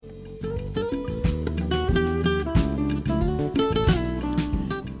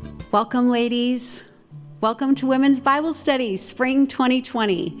Welcome, ladies. Welcome to Women's Bible Study, Spring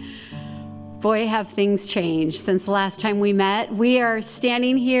 2020. Boy, have things changed since the last time we met. We are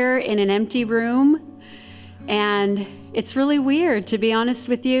standing here in an empty room, and it's really weird, to be honest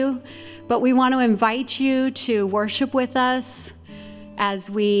with you, but we want to invite you to worship with us as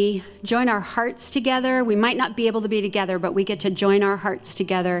we join our hearts together. We might not be able to be together, but we get to join our hearts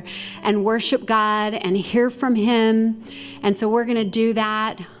together and worship God and hear from Him. And so we're going to do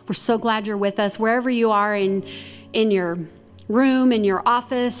that. We're so glad you're with us. Wherever you are in your room, in your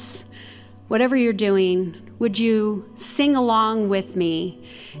office, whatever you're doing, would you sing along with me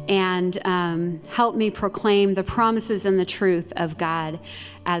and help me proclaim the promises and the truth of God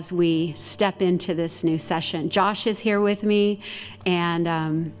as we step into this new session? Josh is here with me,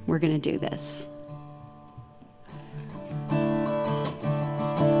 and we're going to do this.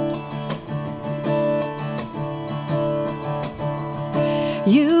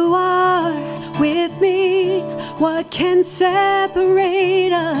 You are with me. What can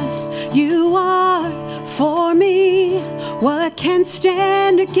separate us? You are for me. What can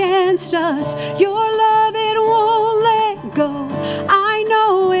stand against us? Your love, it won't let go. I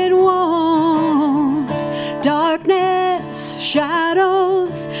know it won't. Darkness,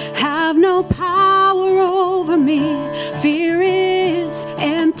 shadows have no power over me. Fear is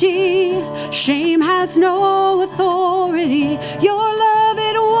empty. Shame has no authority. Your love,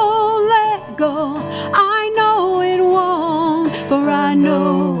 it won't let go. I know it won't. For I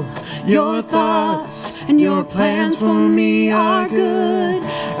know your thoughts and your plans for me are good.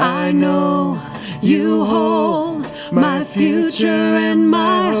 I know you hold my future and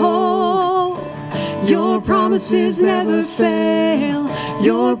my hope. Your promises never fail.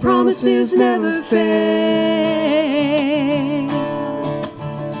 Your promises never fail.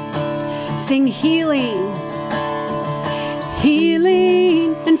 Sing healing,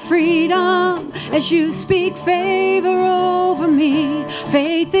 healing and freedom as you speak favor over me.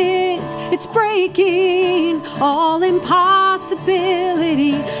 Faith it's breaking all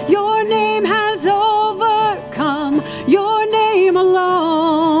impossibility. Your name has overcome, your name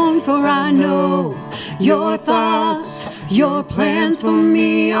alone. For I know your thoughts, your plans for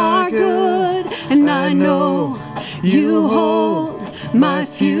me are good. And I know you hold my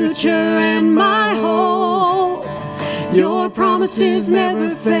future and my hope. Your promises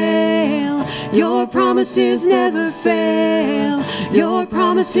never fail. Your promises never fail. Your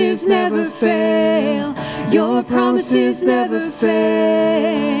promises never fail. Your promises never fail.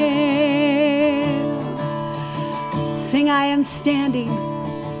 Sing, I am standing.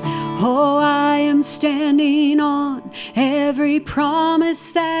 Oh, I am standing on every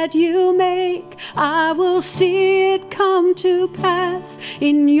promise that you make. I will see it come to pass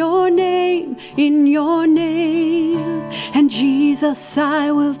in your name, in your name. And Jesus,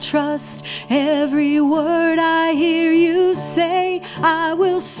 I will trust every word I hear you say. I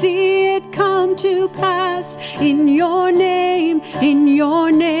will see it come to pass in your name, in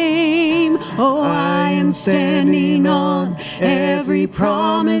your name. Oh, I am standing on every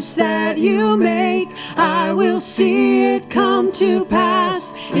promise that you make. I will see it come to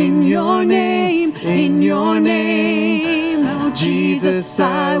pass in your name, in your name. Oh, Jesus,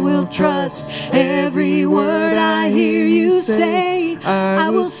 I will trust every word I hear you say. I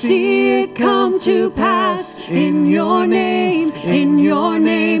will see it come to pass in your name, in your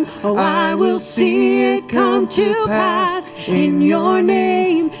name. Oh, I will see it come to pass in your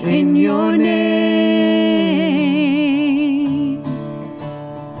name, in your name.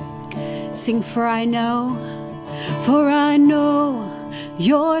 Sing, for I know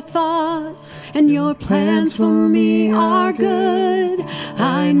your thoughts and your plans for me are good.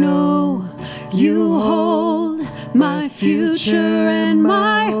 I know you hold my future and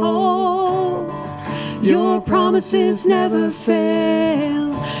my hope. Your promises never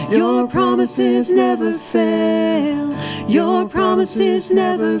fail. Your promises never fail. Your promises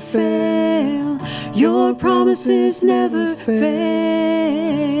never fail. Your promises never fail.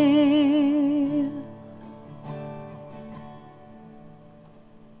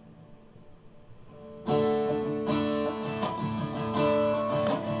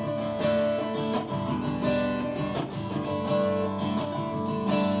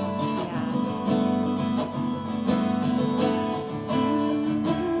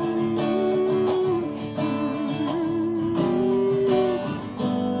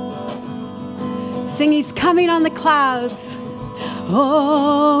 Sing, he's coming on the clouds.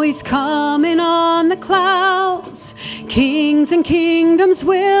 Oh, he's coming on the clouds. Kings and kingdoms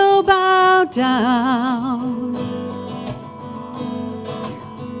will bow down.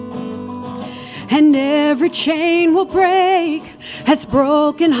 and every chain will break as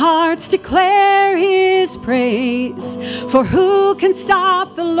broken hearts declare his praise. For who can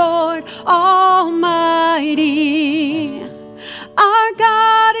stop the Lord Almighty? Our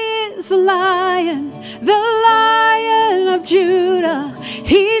God is the Lion of Judah.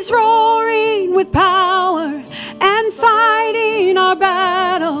 He's roaring with power and fighting our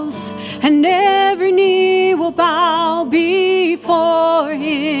battles, and every knee will bow before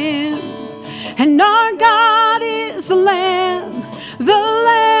him. And our God is the Lamb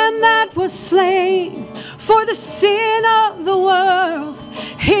that was slain for the sin of the world.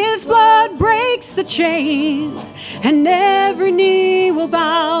 His blood breaks the chains, and every knee will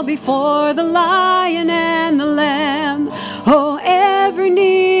bow before the Lion and the Lamb. Oh, every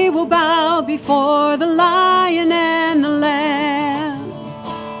knee will bow before the Lion and the Lamb.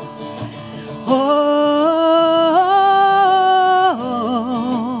 Oh,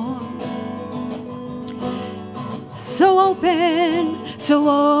 so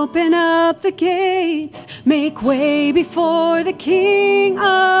open up the gates, make way before the King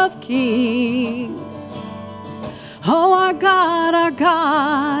of Kings. Oh, our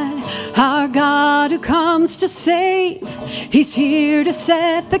God who comes to save. He's here to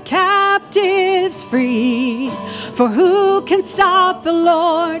set the captives free. For who can stop the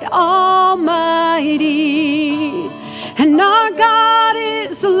Lord Almighty? And our God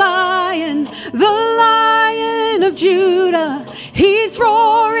is the Lion of Judah. He's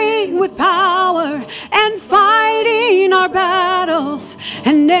roaring with power and fighting our battles,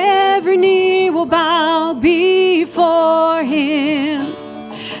 and every knee will bow before him.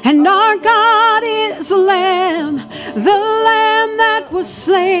 And our God is the Lamb that was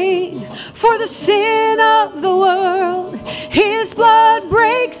slain for the sin of the world. His blood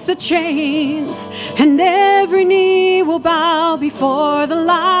breaks the chains, and every knee will bow before the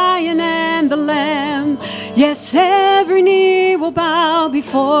Lion and the Lamb. Yes, every knee will bow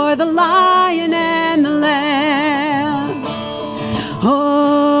before the Lion and the Lamb. Oh,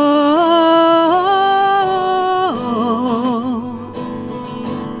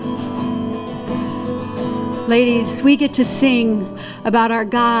 ladies, we get to sing about our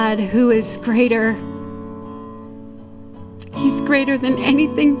God who is greater. He's greater than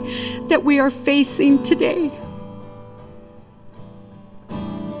anything that we are facing today.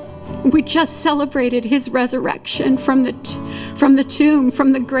 We just celebrated his resurrection from the tomb,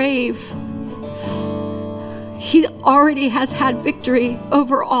 from the grave. He already has had victory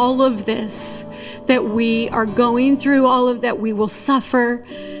over all of this that we are going through, all of that we will suffer.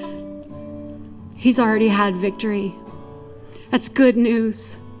 He's already had victory. That's good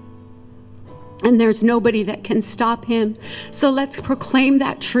news. And there's nobody that can stop him. So let's proclaim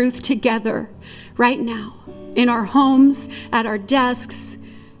that truth together right now. In our homes, at our desks,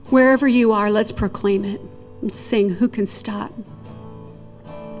 wherever you are, let's proclaim it and sing, who can stop?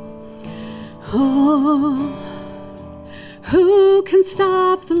 Oh, who can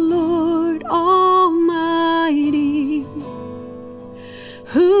stop the Lord Almighty?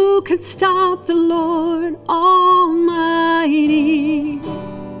 Who can stop the Lord Almighty?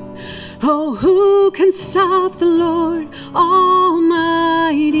 Oh, who can stop the Lord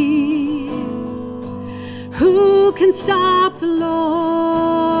Almighty? Who can stop the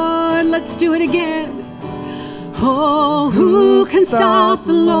Lord? Let's do it again. Oh, who can stop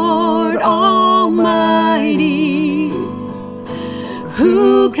the Lord Almighty?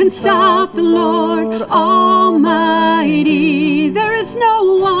 Who can stop the Lord Almighty? There is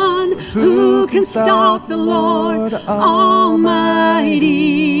no one who can stop the Lord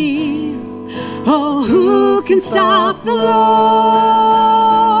Almighty. Oh, who can stop the Lord?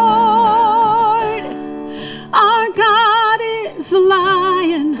 Our God is the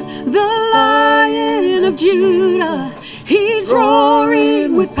Lion of Judah. He's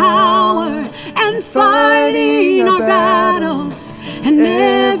roaring with power and fighting our battles, and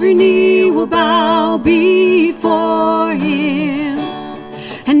every knee will bow before him.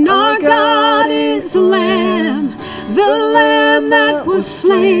 And our God is the Lamb that was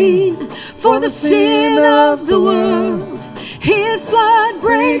slain for the sin of the world. His blood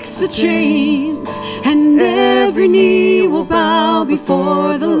breaks the chains, and every knee will bow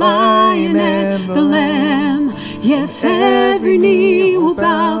before the Lion and the Lamb. Yes, every knee will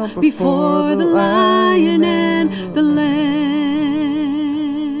bow before the Lion and the Lamb.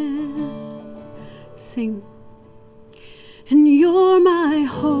 Sing. And you're my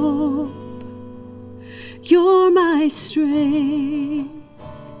hope, you're my strength,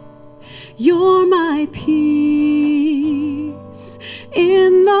 you're my peace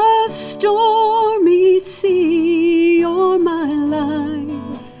in the stormy sea. You're my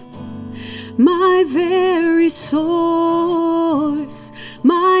life, my very source,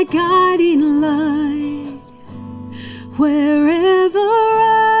 my guiding light, wherever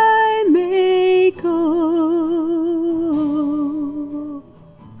I may go.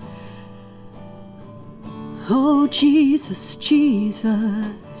 Oh, Jesus,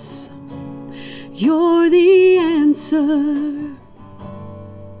 Jesus, you're the answer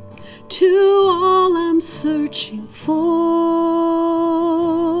to all I'm searching for.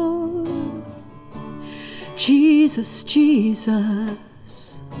 Jesus,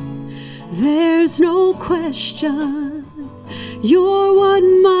 Jesus, there's no question, you're what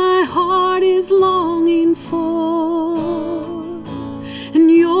my heart is longing for, and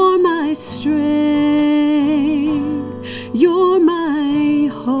you're my strength, you're my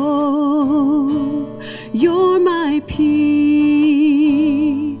hope, you're my peace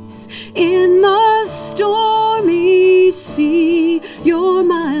in the stormy sea, you're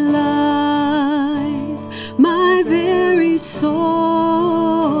my life, my very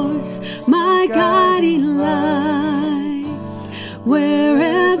source, my guiding light,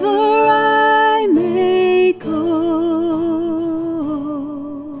 wherever I may go.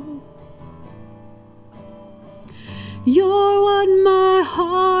 You're what my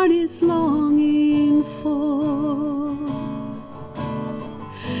heart is longing for.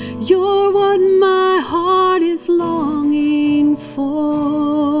 You're what my heart is longing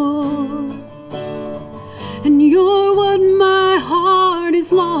for. And you're what my heart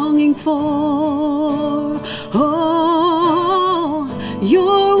is longing for. Oh,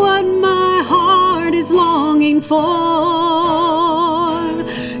 you're what my heart is longing for.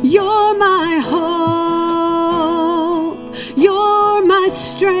 You're my hope. You're my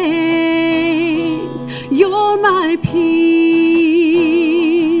strength. You're my peace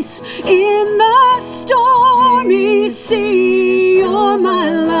in the stormy sea. You're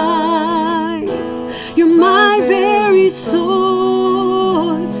my life. You're my very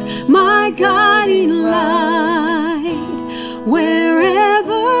source, my guiding light,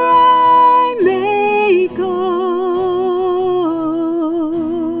 wherever I may go.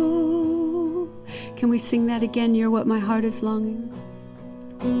 Can we sing that again? You're what my heart is longing.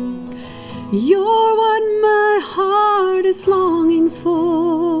 You're what my heart is longing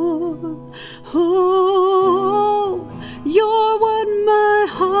for. Oh, you're what my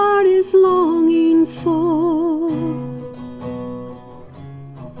heart is longing for.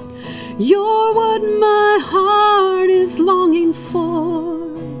 You're what my heart is longing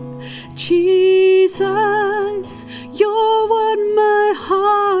for. Jesus, you're what my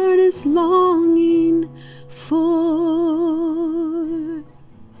heart is longing for.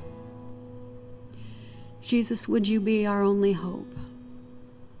 Jesus, would you be our only hope?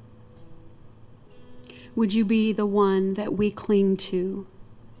 Would you be the one that we cling to?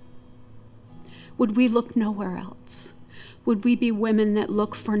 Would we look nowhere else? Would we be women that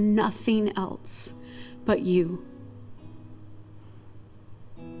look for nothing else but you?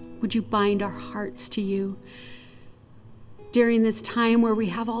 Would you bind our hearts to you during this time where we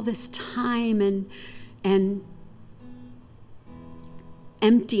have all this time and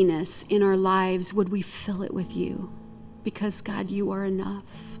emptiness in our lives? Would we fill it with you? Because God, you are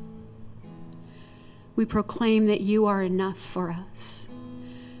enough. We proclaim that you are enough for us.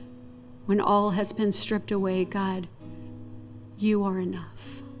 When all has been stripped away, God, you are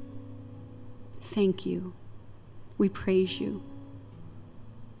enough. Thank you. We praise you.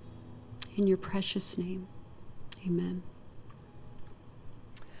 In your precious name, amen.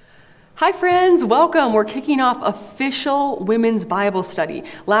 Hi friends, welcome. We're kicking off official women's Bible study.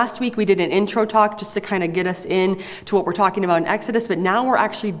 Last week we did an intro talk just to kind of get us in to what we're talking about in Exodus, but now we're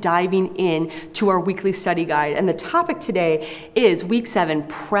actually diving in to our weekly study guide. And the topic today is week 7,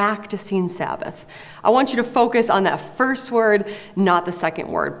 practicing Sabbath. I want you to focus on that first word, not the second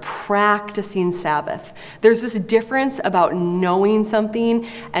word, practicing Sabbath. There's this difference about knowing something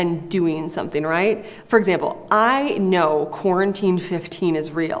and doing something, right? For example, I know quarantine 15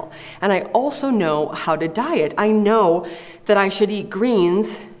 is real, and I also know how to diet. I know that I should eat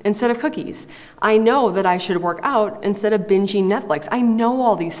greens instead of cookies. I know that I should work out instead of binging Netflix. I know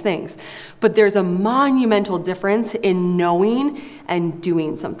all these things, but there's a monumental difference in knowing and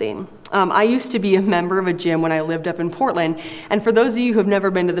doing something. I used to be a member of a gym when I lived up in Portland, and for those of you who have never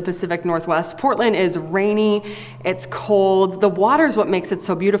been to the Pacific Northwest, Portland is rainy, it's cold, the water is what makes it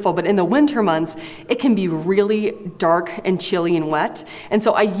so beautiful, but in the winter months, it can be really dark and chilly and wet. And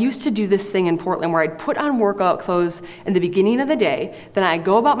so I used to do this thing in Portland where I'd put on workout clothes in the beginning of the day, then I'd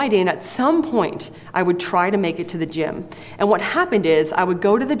go about about my day, and at some point, I would try to make it to the gym. And what happened is I would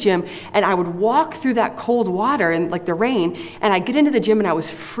go to the gym, and I would walk through that cold water and like the rain, and I'd get into the gym, and I was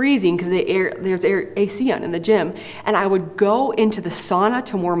freezing because there's AC on in the gym. And I would go into the sauna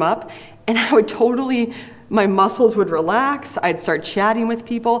to warm up, and I would my muscles would relax. I'd start chatting with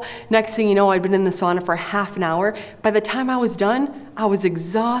people. Next thing you know, I'd been in the sauna for half an hour. By the time I was done, I was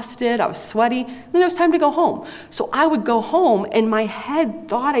exhausted, I was sweaty, then it was time to go home. So I would go home, and my head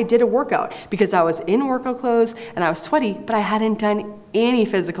thought I did a workout because I was in workout clothes and I was sweaty, but I hadn't done any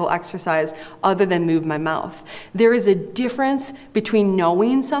physical exercise other than move my mouth. There is a difference between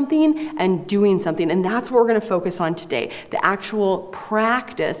knowing something and doing something, and that's what we're going to focus on today, the actual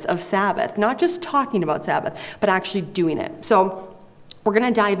practice of Sabbath, not just talking about Sabbath, but actually doing it. So we're going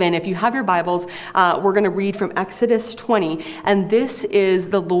to dive in. If you have your Bibles, we're going to read from Exodus 20, and this is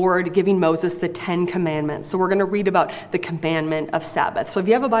the Lord giving Moses the 10 commandments. So we're going to read about the commandment of Sabbath. So if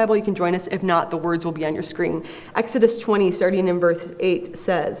you have a Bible, you can join us. If not, the words will be on your screen. Exodus 20, starting in verse 8,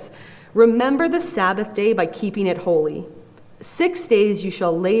 says, "Remember the Sabbath day by keeping it holy. 6 days you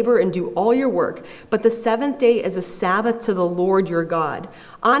shall labor and do all your work, but the seventh day is a Sabbath to the Lord your God.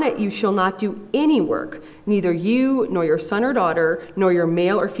 On it you shall not do any work, neither you, nor your son or daughter, nor your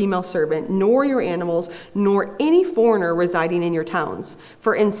male or female servant, nor your animals, nor any foreigner residing in your towns.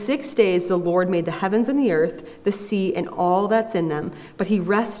 For in 6 days the Lord made the heavens and the earth, the sea, and all that's in them, but he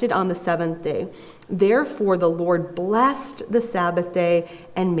rested on the seventh day. Therefore, the Lord blessed the Sabbath day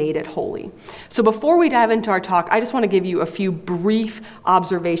and made it holy." So before we dive into our talk, I just want to give you a few brief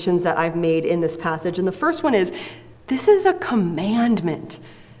observations that I've made in this passage. And the first one is, this is a commandment.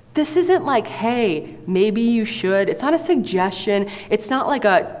 This isn't like, hey, maybe you should. It's not a suggestion. It's not like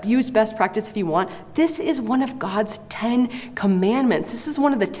a use best practice if you want. This is one of God's 10 commandments. This is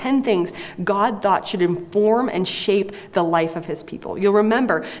one of the 10 things God thought should inform and shape the life of his people. You'll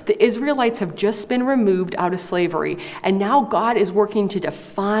remember the Israelites have just been removed out of slavery, and now God is working to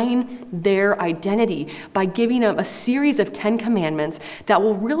define their identity by giving them a series of 10 commandments that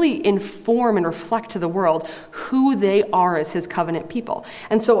will really inform and reflect to the world who they are as his covenant people.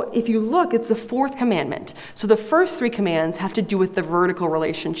 And so if you look, it's the fourth commandment. So the first 3 commands have to do with the vertical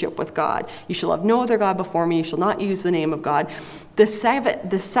relationship with God. You shall have no other God before me. You shall not use the name of God. The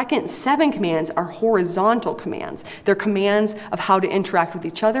second 7 commands are horizontal commands. They're commands of how to interact with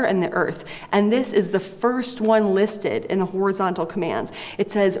each other and the earth. And this is the first one listed in the horizontal commands.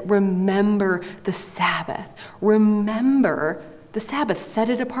 It says, remember the Sabbath. Remember the Sabbath. Set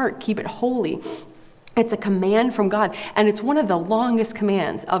it apart. Keep it holy. It's a command from God, and it's one of the longest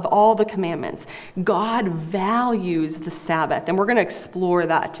commands of all the commandments. God values the Sabbath, and we're going to explore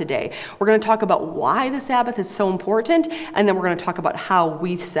that today. We're going to talk about why the Sabbath is so important, and then we're going to talk about how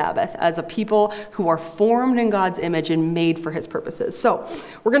we Sabbath as a people who are formed in God's image and made for his purposes. So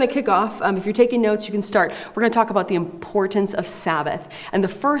we're going to kick off. If you're taking notes, you can start. We're going to talk about the importance of Sabbath, and the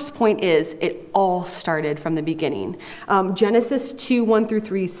first point is it all started from the beginning. Genesis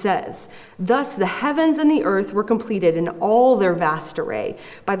 2:1-3 says, "Thus the heavens and the earth were completed in all their vast array.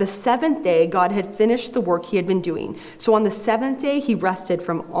 By the seventh day, God had finished the work he had been doing. So on the seventh day, he rested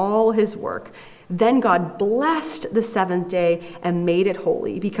from all his work. Then God blessed the seventh day and made it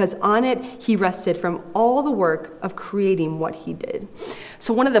holy, because on it he rested from all the work of creating what he did."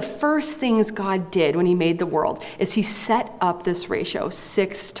 So one of the first things God did when he made the world is he set up this ratio,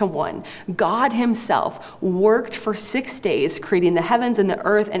 6-1. God himself worked for 6 days, creating the heavens and the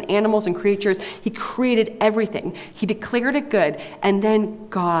earth and animals and creatures. He created everything. He declared it good, and then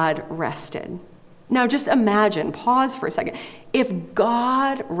God rested. Now just imagine, pause for a second. If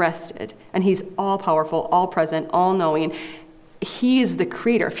God rested, and he's all-powerful, all-present, all-knowing, he is the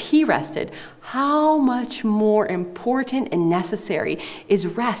creator. If he rested, how much more important and necessary is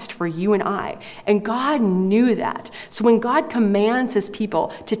rest for you and I? And God knew that. So when God commands his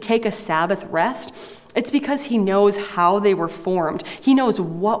people to take a Sabbath rest, it's because he knows how they were formed. He knows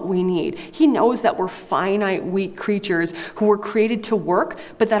what we need. He knows that we're finite, weak creatures who were created to work,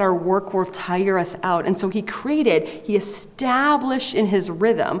 but that our work will tire us out. And so he established in his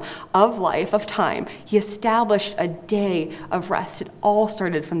rhythm of life, of time, he established a day of rest. It all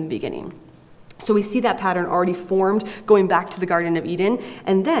started from the beginning. So we see that pattern already formed going back to the Garden of Eden.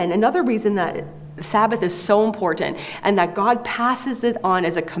 And then another reason that Sabbath is so important and that God passes it on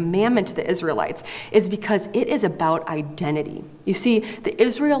as a commandment to the Israelites is because it is about identity. You see, the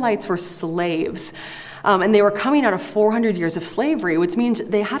Israelites were slaves, and they were coming out of 400 years of slavery, which means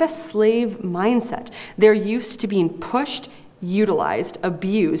they had a slave mindset. They're used to being pushed utilized,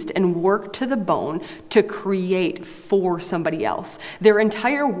 abused, and worked to the bone to create for somebody else. Their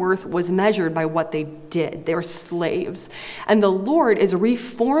entire worth was measured by what they did. They were slaves. And the Lord is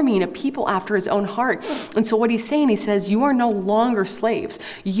reforming a people after his own heart. And so what he's saying, he says, you are no longer slaves.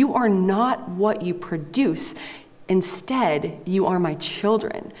 You are not what you produce. Instead, you are my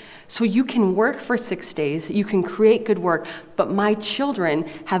children. So you can work for 6 days, you can create good work, but my children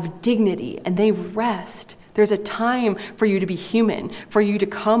have dignity and they rest. There's a time for you to be human, for you to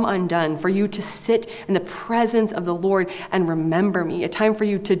come undone, for you to sit in the presence of the Lord and remember me, a time for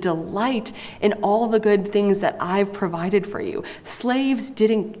you to delight in all the good things that I've provided for you. Slaves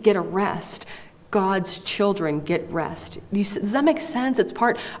didn't get a rest. God's children get rest. Does that make sense? It's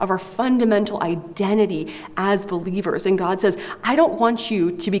part of our fundamental identity as believers. And God says, I don't want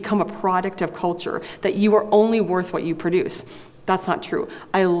you to become a product of culture, that you are only worth what you produce. That's not true.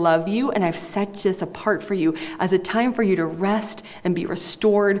 I love you, and I've set this apart for you as a time for you to rest and be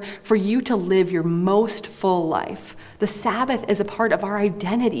restored, for you to live your most full life. The Sabbath is a part of our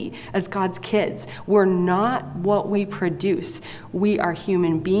identity as God's kids. We're not what we produce. We are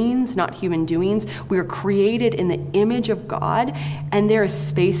human beings, not human doings. We are created in the image of God, and there is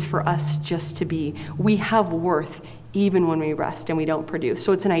space for us just to be. We have worth even when we rest and we don't produce.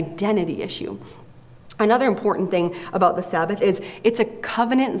 So it's an identity issue. Another important thing about the Sabbath is it's a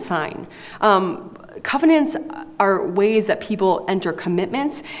covenant sign. Covenants are ways that people enter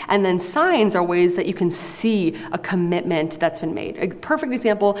commitments, and then signs are ways that you can see a commitment that's been made. A perfect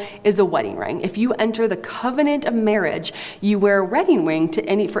example is a wedding ring. If you enter the covenant of marriage, you wear a wedding ring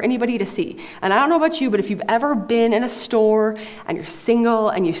for anybody to see. And I don't know about you, but if you've ever been in a store and you're single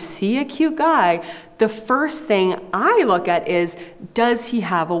and you see a cute guy, the first thing I look at is, does he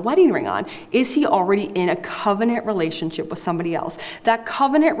have a wedding ring on? Is he already in a covenant relationship with somebody else? That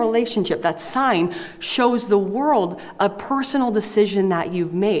covenant relationship, that sign, shows the world a personal decision that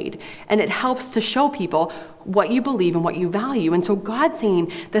you've made. And it helps to show people what you believe and what you value. And so God's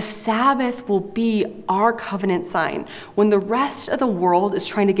saying the Sabbath will be our covenant sign. When the rest of the world is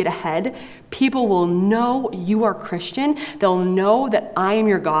trying to get ahead, people will know you are Christian. They'll know that I am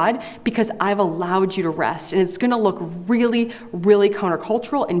your God because I've allowed you to rest. And it's going to look really, really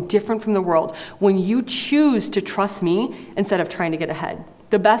countercultural and different from the world when you choose to trust me instead of trying to get ahead.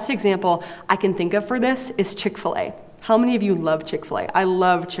 The best example I can think of for this is Chick-fil-A. How many of you love Chick-fil-A? I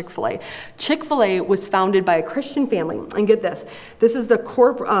love Chick-fil-A. Chick-fil-A was founded by a Christian family. And get this. This is their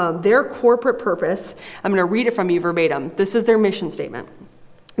corporate purpose. I'm going to read it from you verbatim. This is their mission statement.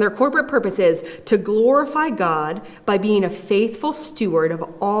 Their corporate purpose is to glorify God by being a faithful steward of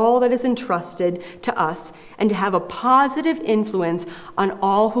all that is entrusted to us and to have a positive influence on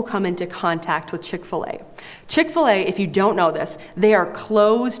all who come into contact with Chick-fil-A. Chick-fil-A, if you don't know this, they are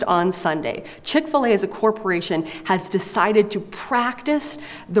closed on Sunday. Chick-fil-A as a corporation has decided to practice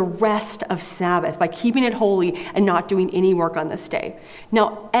the rest of Sabbath by keeping it holy and not doing any work on this day.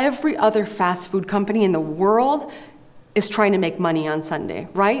 Now, every other fast food company in the world is trying to make money on Sunday,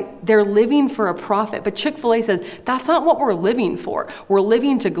 right? They're living for a profit. But Chick-fil-A says, that's not what we're living for. We're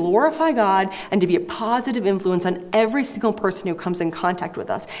living to glorify God and to be a positive influence on every single person who comes in contact with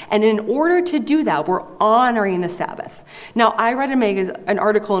us. And in order to do that, we're honoring the Sabbath. Now, I read an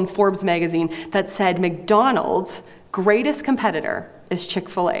article in Forbes magazine that said McDonald's greatest competitor is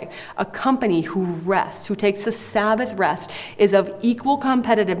Chick-fil-A. A company who rests, who takes a Sabbath rest, is of equal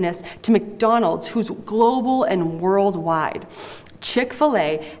competitiveness to McDonald's, who's global and worldwide.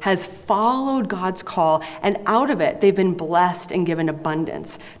 Chick-fil-A has followed God's call, and out of it, they've been blessed and given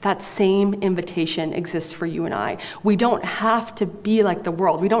abundance. That same invitation exists for you and I. We don't have to be like the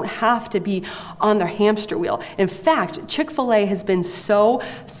world. We don't have to be on the hamster wheel. In fact, Chick-fil-A has been so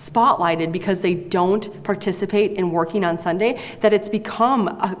spotlighted because they don't participate in working on Sunday that it's become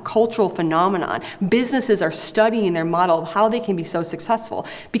a cultural phenomenon. Businesses are studying their model of how they can be so successful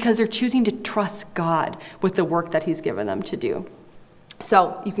because they're choosing to trust God with the work that He's given them to do.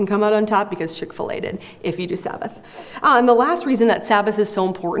 So you can come out on top because Chick-fil-A did if you do Sabbath. And the last reason that Sabbath is so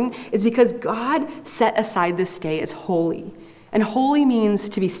important is because God set aside this day as holy. And holy means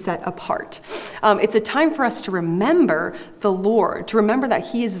to be set apart. It's a time for us to remember the Lord, to remember that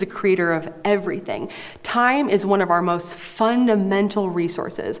He is the creator of everything. Time is one of our most fundamental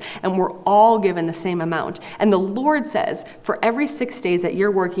resources, and we're all given the same amount. And the Lord says, for every 6 days that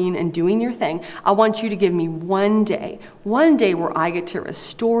you're working and doing your thing, I want you to give me one day where I get to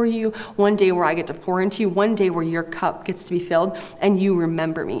restore you, one day where I get to pour into you, one day where your cup gets to be filled, and you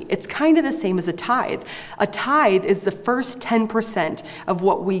remember me. It's kind of the same as a tithe. A tithe is the first 10% of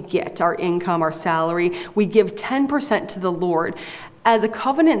what we get, our income, our salary. We give 10% to the Lord as a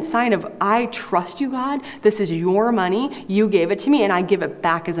covenant sign of, I trust you, God. This is your money. You gave it to me, and I give it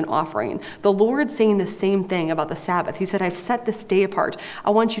back as an offering. The Lord's saying the same thing about the Sabbath. He said, I've set this day apart. I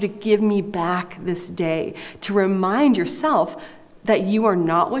want you to give me back this day to remind yourself that you are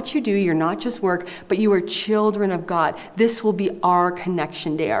not what you do, you're not just work, but you are children of God. This will be our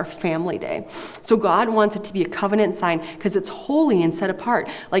connection day, our family day. So God wants it to be a covenant sign because it's holy and set apart,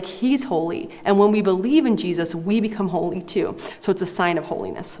 like he's holy. And when we believe in Jesus, we become holy too. So it's a sign of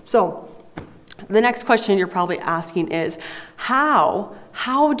holiness. So the next question you're probably asking is, how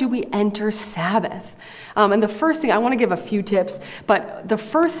do we enter Sabbath? And the first thing, I want to give a few tips, but the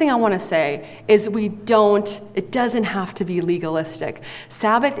first thing I want to say is it doesn't have to be legalistic.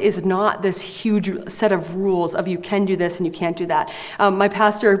 Sabbath is not this huge set of rules of you can do this and you can't do that. My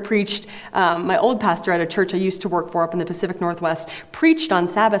pastor preached, my old pastor at a church I used to work for up in the Pacific Northwest, preached on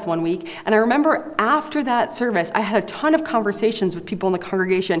Sabbath one week. And I remember after that service, I had a ton of conversations with people in the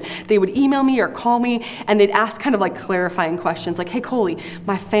congregation. They would email me or call me and they'd ask kind of like clarifying questions like, hey, Coley,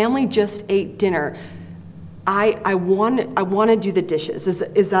 my family just ate dinner. I want to do the dishes.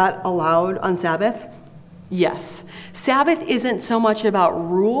 Is that allowed on Sabbath? Yes. Sabbath isn't so much about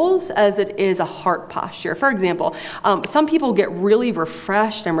rules as it is a heart posture. For example, some people get really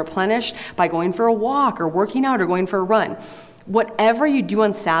refreshed and replenished by going for a walk or working out or going for a run. Whatever you do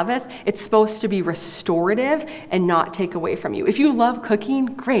on Sabbath, it's supposed to be restorative and not take away from you. If you love cooking,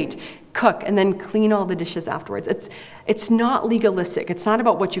 great. Cook and then clean all the dishes afterwards. It's not legalistic. It's not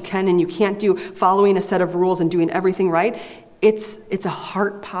about what you can and you can't do, following a set of rules and doing everything right. It's a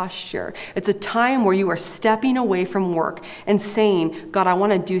heart posture. It's a time where you are stepping away from work and saying, God, I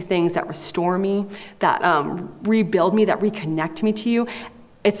want to do things that restore me, that rebuild me, that reconnect me to you.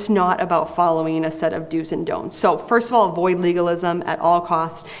 It's not about following a set of do's and don'ts. So first of all, avoid legalism at all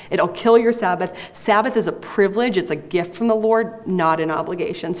costs. It'll kill your Sabbath. Sabbath is a privilege. It's a gift from the Lord, not an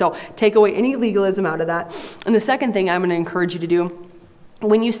obligation. So take away any legalism out of that. And the second thing I'm going to encourage you to do,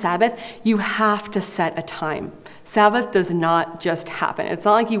 when you Sabbath, you have to set a time. Sabbath does not just happen. It's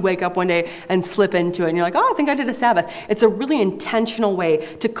not like you wake up one day and slip into it and you're like, oh, I think I did a Sabbath. It's a really intentional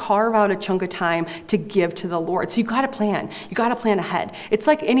way to carve out a chunk of time to give to the Lord. So you got to plan. You got to plan ahead. It's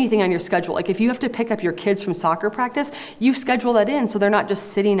like anything on your schedule. Like if you have to pick up your kids from soccer practice, you schedule that in so they're not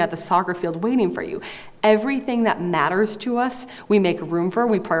just sitting at the soccer field waiting for you. Everything that matters to us, we make room for,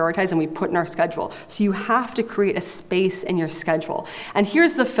 we prioritize, and we put in our schedule. So you have to create a space in your schedule. And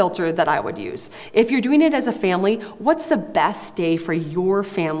here's the filter that I would use. If you're doing it as a family, what's the best day for your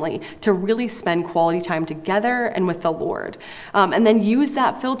family to really spend quality time together and with the Lord? And then use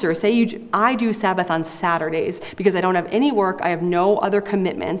that filter. Say I do Sabbath on Saturdays because I don't have any work, I have no other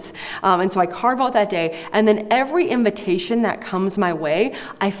commitments, and so I carve out that day. And then every invitation that comes my way,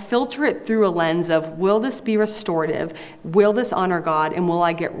 I filter it through a lens of, will this be restorative? Will this honor God? And will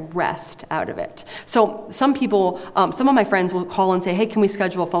I get rest out of it? So some people, some of my friends will call and say, hey, can we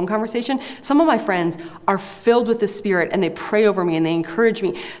schedule a phone conversation? Some of my friends are filled with the Spirit and they pray over me and they encourage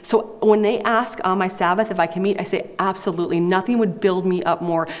me. So when they ask on my Sabbath if I can meet, I say, absolutely. Nothing would build me up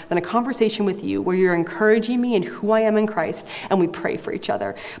more than a conversation with you where you're encouraging me in who I am in Christ and we pray for each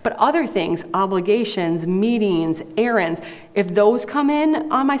other. But other things, obligations, meetings, errands, if those come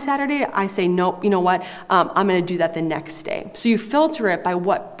in on my Saturday, I say, nope, you know what? I'm going to do that the next day. So you filter it by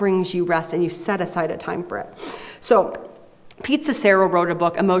what brings you rest and you set aside a time for it. So Pete Cicero wrote a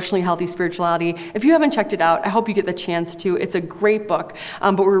book, Emotionally Healthy Spirituality. If you haven't checked it out, I hope you get the chance to. It's a great book.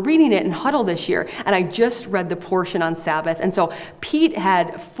 But we're reading it in Huddle this year, and I just read the portion on Sabbath. And so Pete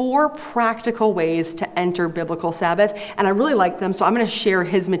had 4 practical ways to enter biblical Sabbath, and I really liked them. So I'm going to share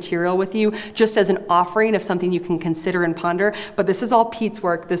his material with you just as an offering of something you can consider and ponder. But this is all Pete's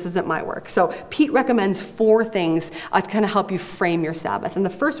work. This isn't my work. So Pete recommends 4 things to kind of help you frame your Sabbath. And the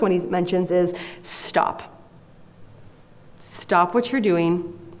first one he mentions is stop. Stop what you're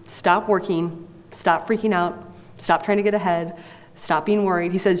doing, stop working, stop freaking out, stop trying to get ahead, stop being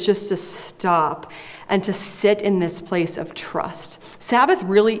worried. He says just to stop and to sit in this place of trust. Sabbath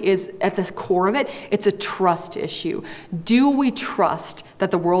really is, at the core of it, it's a trust issue. Do we trust that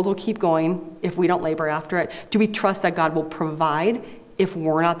the world will keep going if we don't labor after it? Do we trust that God will provide if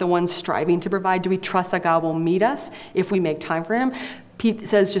we're not the ones striving to provide? Do we trust that God will meet us if we make time for him? Pete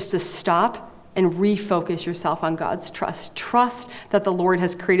says just to stop and refocus yourself on God's trust. Trust that the Lord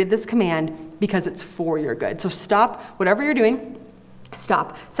has created this command because it's for your good. So stop whatever you're doing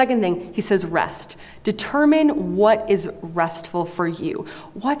Stop. Second thing, he says rest. Determine what is restful for you.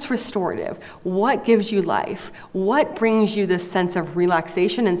 What's restorative? What gives you life? What brings you this sense of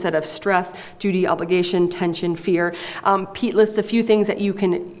relaxation instead of stress, duty, obligation, tension, fear? Pete lists a few things that you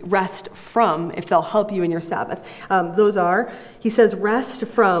can rest from if they'll help you in your Sabbath. Those are, he says, rest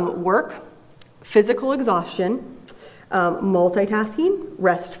from work, physical exhaustion, multitasking,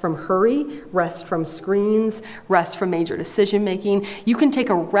 rest from hurry, rest from screens, rest from major decision making. You can take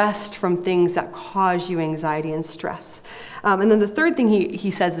a rest from things that cause you anxiety and stress. And then the third thing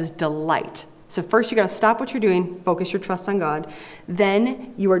he says is delight. So first you got to stop what you're doing, focus your trust on God.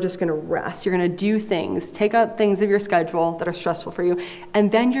 Then you are just going to rest. You're going to do things, take out things of your schedule that are stressful for you,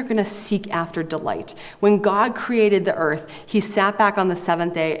 and then you're going to seek after delight. When God created the earth, he sat back on the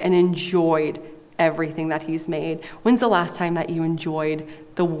seventh day and enjoyed everything that he's made. When's the last time that you enjoyed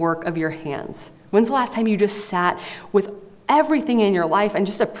the work of your hands? When's the last time you just sat with everything in your life and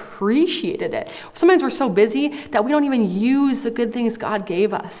just appreciated it? Sometimes we're so busy that we don't even use the good things God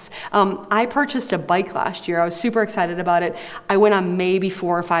gave us. I purchased a bike last year. I was super excited about it. I went on maybe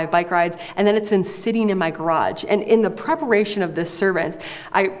 4 or 5 bike rides, and then it's been sitting in my garage. And in the preparation of this sermon,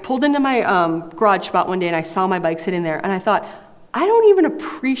 I pulled into my garage spot one day and I saw my bike sitting there, and I thought, I don't even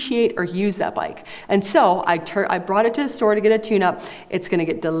appreciate or use that bike. And so I brought it to the store to get a tune-up. It's going to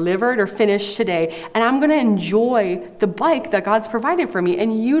get delivered or finished today, and I'm going to enjoy the bike that God's provided for me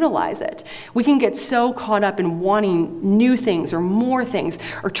and utilize it. We can get so caught up in wanting new things or more things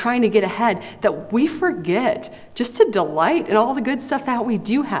or trying to get ahead that we forget just to delight in all the good stuff that we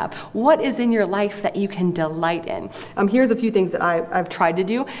do have. What is in your life that you can delight in? Here's a few things that I've tried to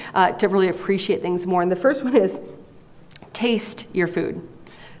do to really appreciate things more. And the first one is taste your food.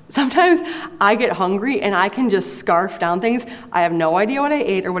 Sometimes I get hungry and I can just scarf down things. I have no idea what I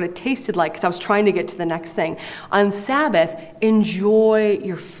ate or what it tasted like because I was trying to get to the next thing. On Sabbath, enjoy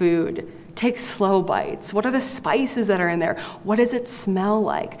your food. Take slow bites. What are the spices that are in there? What does it smell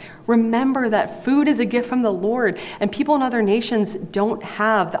like? Remember that food is a gift from the Lord, and people in other nations don't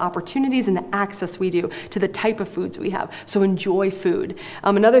have the opportunities and the access we do to the type of foods we have. So enjoy food.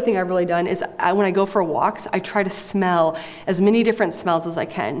 Another thing I've really done is when I go for walks, I try to smell as many different smells as I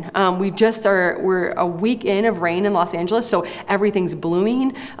can. We're a week in of rain in Los Angeles, so everything's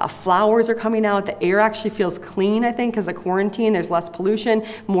blooming. Flowers are coming out. The air actually feels clean, I think, because of quarantine. There's less pollution,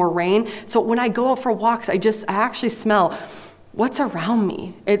 more rain. So when I go out for walks, I actually smell what's around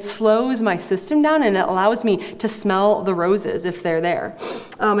me. It slows my system down and it allows me to smell the roses if they're there.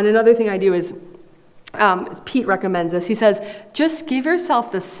 And another thing I do is, Pete recommends this. He says, just give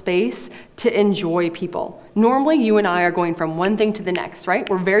yourself the space to enjoy people. Normally, you and I are going from one thing to the next, right?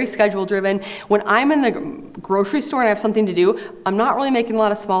 We're very schedule driven. When I'm in the grocery store and I have something to do, I'm not really making a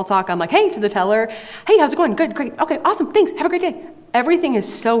lot of small talk. I'm like, hey, to the teller, hey, how's it going? Good, great. Okay, awesome. Thanks. Have a great day. Everything is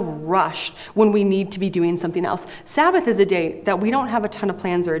so rushed when we need to be doing something else. Sabbath is a day that we don't have a ton of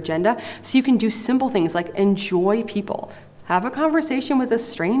plans or agenda, so you can do simple things like enjoy people. Have a conversation with a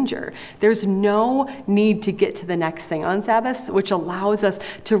stranger. There's no need to get to the next thing on Sabbath, which allows us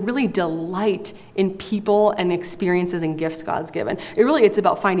to really delight in people and experiences and gifts God's given. It's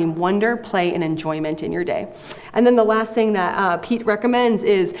about finding wonder, play, and enjoyment in your day. And then the last thing that Pete recommends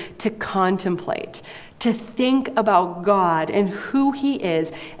is to contemplate, to think about God and who he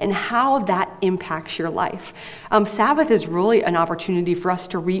is and how that impacts your life. Sabbath is really an opportunity for us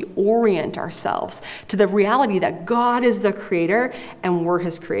to reorient ourselves to the reality that God is the creator and we're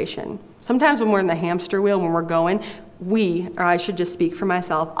his creation. Sometimes when we're in the hamster wheel, when we're going, or I should just speak for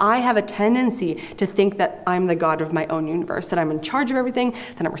myself, I have a tendency to think that I'm the God of my own universe, that I'm in charge of everything,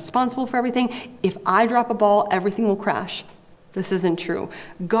 that I'm responsible for everything. If I drop a ball, everything will crash. This isn't true.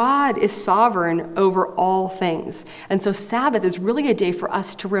 God is sovereign over all things. And so Sabbath is really a day for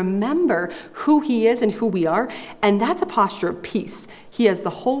us to remember who he is and who we are. And that's a posture of peace. He has the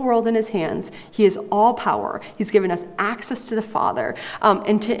whole world in his hands. He has all power. He's given us access to the Father,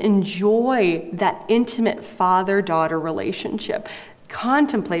 and to enjoy that intimate father-daughter relationship.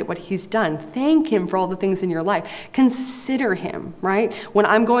 Contemplate what he's done. Thank him for all the things in your life. Consider him, right? When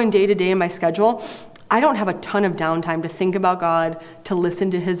I'm going day to day in my schedule, I don't have a ton of downtime to think about God, to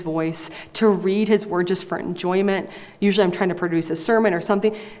listen to his voice, to read his word just for enjoyment. Usually I'm trying to produce a sermon or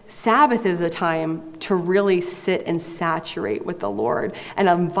something. Sabbath is a time to really sit and saturate with the Lord and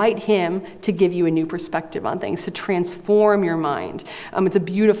invite him to give you a new perspective on things, to transform your mind. It's a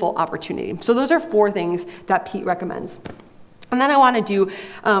beautiful opportunity. So those are 4 things that Pete recommends. And then I want to do,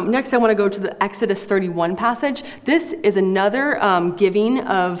 next I want to go to the Exodus 31 passage. This is another giving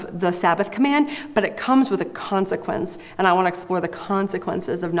of the Sabbath command, but it comes with a consequence. And I want to explore the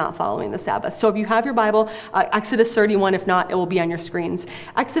consequences of not following the Sabbath. So if you have your Bible, Exodus 31, if not, it will be on your screens.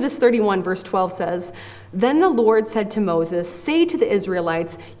 Exodus 31 verse 12 says, "Then the Lord said to Moses, 'Say to the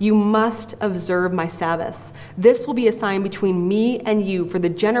Israelites, you must observe my Sabbaths. This will be a sign between me and you for the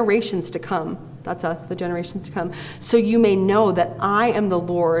generations to come.'" That's us, the generations to come. "So you may know that I am the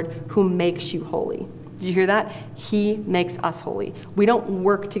Lord who makes you holy." Did you hear that? He makes us holy. We don't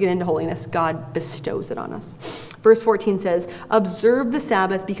work to get into holiness. God bestows it on us. Verse 14 says, "Observe the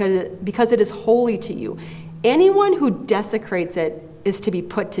Sabbath because it is holy to you. Anyone who desecrates it is to be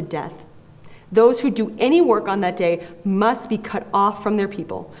put to death. Those who do any work on that day must be cut off from their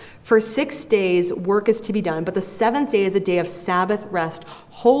people. For 6 days work is to be done, but the seventh day is a day of Sabbath rest,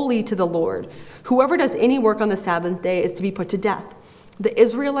 holy to the Lord. Whoever does any work on the Sabbath day is to be put to death. The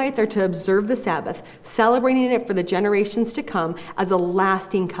Israelites are to observe the Sabbath, celebrating it for the generations to come as a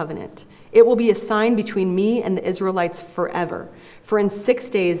lasting covenant. It will be a sign between me and the Israelites forever. For in 6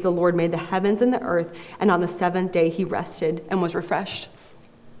 days the Lord made the heavens and the earth, and on the seventh day he rested and was refreshed."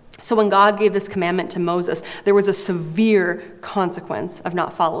 So when God gave this commandment to Moses, there was a severe consequence of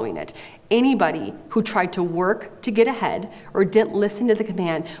not following it. Anybody who tried to work to get ahead or didn't listen to the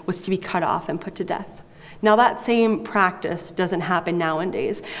command was to be cut off and put to death. Now that same practice doesn't happen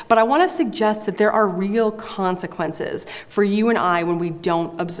nowadays, but I want to suggest that there are real consequences for you and I when we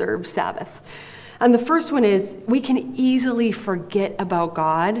don't observe Sabbath. And the first one is we can easily forget about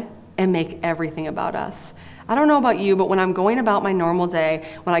God and make everything about us. I don't know about you, but when I'm going about my normal day,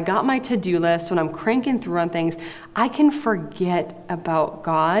 when I got my to-do list, when I'm cranking through on things, I can forget about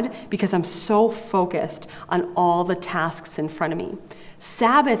God because I'm so focused on all the tasks in front of me.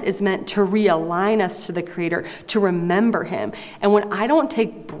 Sabbath is meant to realign us to the Creator, to remember Him. And when I don't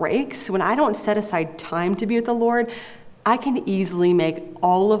take breaks, when I don't set aside time to be with the Lord, I can easily make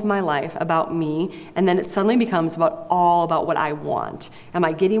all of my life about me, and then it suddenly becomes all about what I want. Am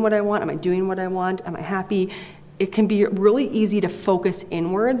I getting what I want? Am I doing what I want? Am I happy? It can be really easy to focus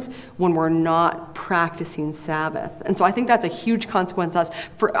inwards when we're not practicing Sabbath. And so I think that's a huge consequence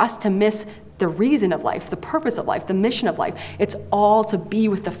for us to miss the reason of life, the purpose of life, the mission of life. It's all to be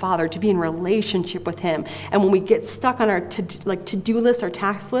with the Father, to be in relationship with Him. And when we get stuck on our to-do list, our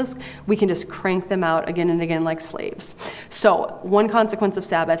task list, we can just crank them out again and again like slaves. So one consequence of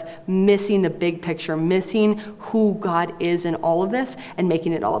Sabbath, missing the big picture, missing who God is in all of this and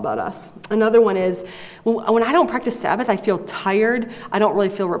making it all about us. Another one is when I don't practice Sabbath, I feel tired. I don't really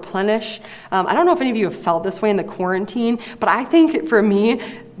feel replenished. I don't know if any of you have felt this way in the quarantine, but I think for me,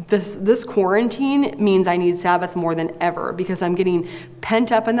 this quarantine means I need Sabbath more than ever because I'm getting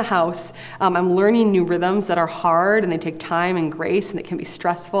pent up in the house. I'm learning new rhythms that are hard and they take time and grace and it can be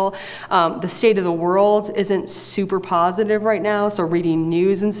stressful. The state of the world isn't super positive right now, so reading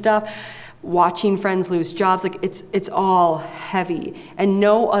news and stuff, watching friends lose jobs, it's all heavy. And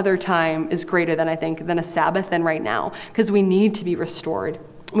no other time is greater than a Sabbath than right now because we need to be restored.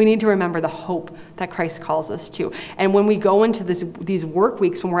 We need to remember the hope that Christ calls us to. And when we go into these work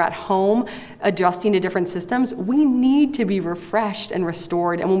weeks, when we're at home adjusting to different systems, we need to be refreshed and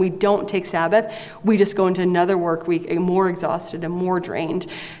restored. And when we don't take Sabbath, we just go into another work week more exhausted and more drained.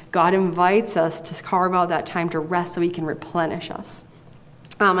 God invites us to carve out that time to rest so He can replenish us.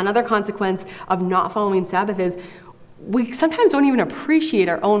 Another consequence of not following Sabbath is we sometimes don't even appreciate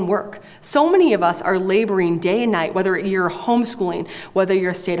our own work. So many of us are laboring day and night, whether you're homeschooling, whether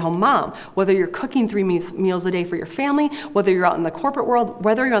you're a stay-at-home mom, whether you're cooking 3 meals a day for your family, whether you're out in the corporate world,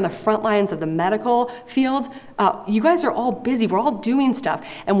 whether you're on the front lines of the medical field. You guys are all busy. We're all doing stuff.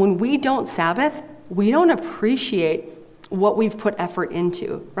 And when we don't Sabbath, we don't appreciate what we've put effort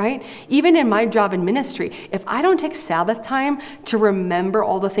into, right? Even in my job in ministry, if I don't take Sabbath time to remember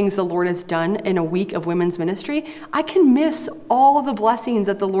all the things the Lord has done in a week of women's ministry, I can miss all the blessings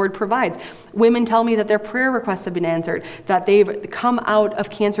that the Lord provides. Women tell me that their prayer requests have been answered, that they've come out of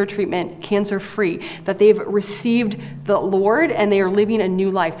cancer treatment cancer-free, that they've received the Lord and they are living a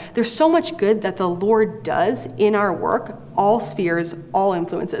new life. There's so much good that the Lord does in our work, all spheres, all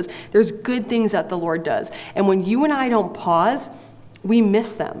influences. There's good things that the Lord does. And when you and I don't pause, we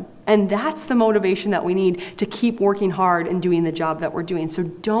miss them. And that's the motivation that we need to keep working hard and doing the job that we're doing. So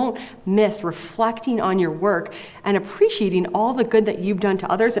don't miss reflecting on your work and appreciating all the good that you've done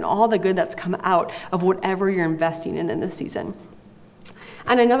to others and all the good that's come out of whatever you're investing in this season.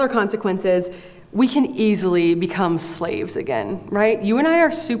 And another consequence is we can easily become slaves again, right? You and I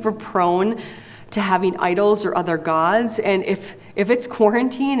are super prone to having idols or other gods. And if it's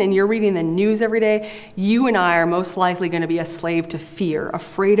quarantine and you're reading the news every day, you and I are most likely going to be a slave to fear,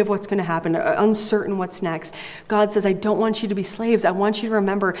 afraid of what's going to happen, uncertain what's next. God says, I don't want you to be slaves. I want you to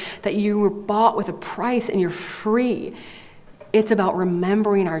remember that you were bought with a price and you're free. It's about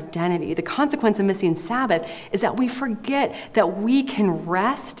remembering our identity. The consequence of missing Sabbath is that we forget that we can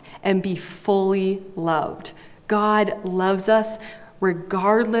rest and be fully loved. God loves us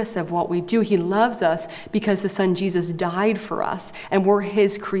regardless of what we do. He loves us because his son Jesus died for us, and we're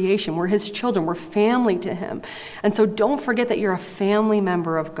his creation. We're his children. We're family to him. And so don't forget that you're a family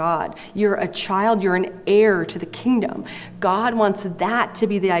member of God. You're a child. You're an heir to the kingdom. God wants that to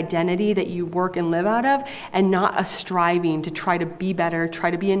be the identity that you work and live out of, and not a striving to try to be better, try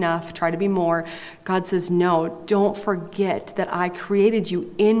to be enough, try to be more. God says, no, don't forget that I created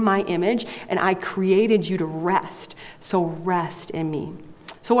you in my image, and I created you to rest. So rest in me.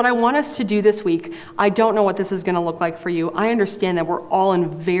 So what I want us to do this week, I don't know what this is going to look like for you. I understand that we're all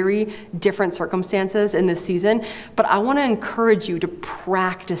in very different circumstances in this season, but I want to encourage you to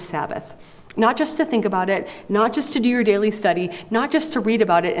practice Sabbath. Not just to think about it, not just to do your daily study, not just to read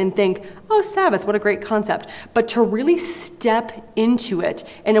about it and think, oh, Sabbath, what a great concept, but to really step into it,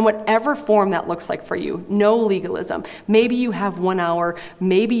 and in whatever form that looks like for you. No legalism. Maybe you have 1 hour,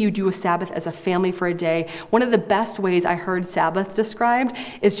 maybe you do a Sabbath as a family for a day. One of the best ways I heard Sabbath described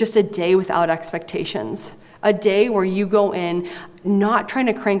is just a day without expectations. A day where you go in not trying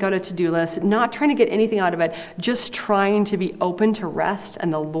to crank out a to-do list, not trying to get anything out of it, just trying to be open to rest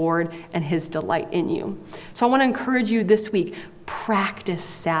and the Lord and his delight in you. So I want to encourage you this week, practice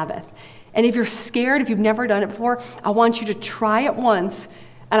Sabbath. And if you're scared, if you've never done it before, I want you to try it once,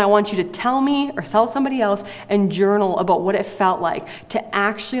 and I want you to tell me or tell somebody else and journal about what it felt like to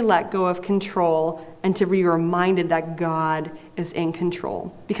actually let go of control and to be reminded that God is in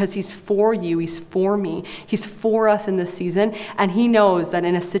control, because he's for you, he's for me, he's for us in this season, and he knows that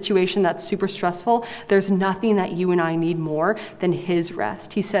in a situation that's super stressful, there's nothing that you and I need more than his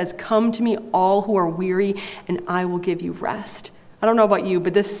rest. He says, come to me all who are weary, and I will give you rest. I don't know about you,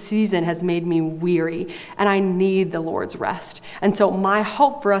 but this season has made me weary, and I need the Lord's rest. And so my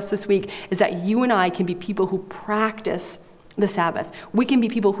hope for us this week is that you and I can be people who practice the Sabbath. We can be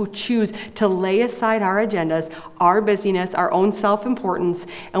people who choose to lay aside our agendas, our busyness, our own self-importance,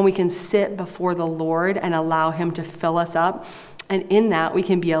 and we can sit before the Lord and allow him to fill us up. And in that, we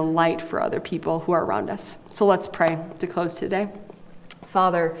can be a light for other people who are around us. So let's pray to close today.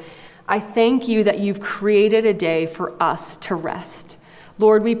 Father, I thank you that you've created a day for us to rest.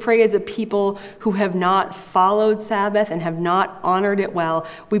 Lord, we pray as a people who have not followed Sabbath and have not honored it well.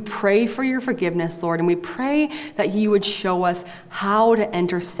 We pray for your forgiveness, Lord, and we pray that you would show us how to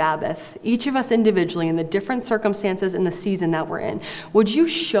enter Sabbath, each of us individually in the different circumstances in the season that we're in. Would you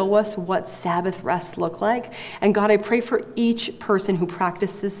show us what Sabbath rests look like? And God, I pray for each person who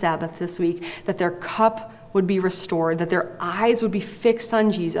practices Sabbath this week, that their cup would be restored, that their eyes would be fixed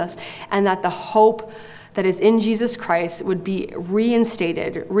on Jesus, and that the hope that is in Jesus Christ would be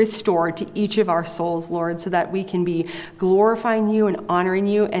reinstated, restored to each of our souls, Lord, so that we can be glorifying you and honoring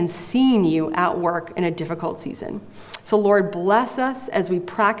you and seeing you at work in a difficult season. So Lord, bless us as we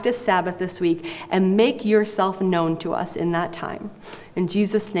practice Sabbath this week and make yourself known to us in that time. In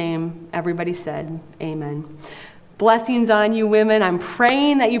Jesus' name, everybody said, amen. Blessings on you, women. I'm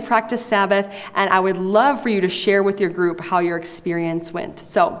praying that you practice Sabbath, and I would love for you to share with your group how your experience went.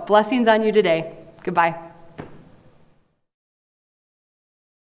 So blessings on you today. Goodbye.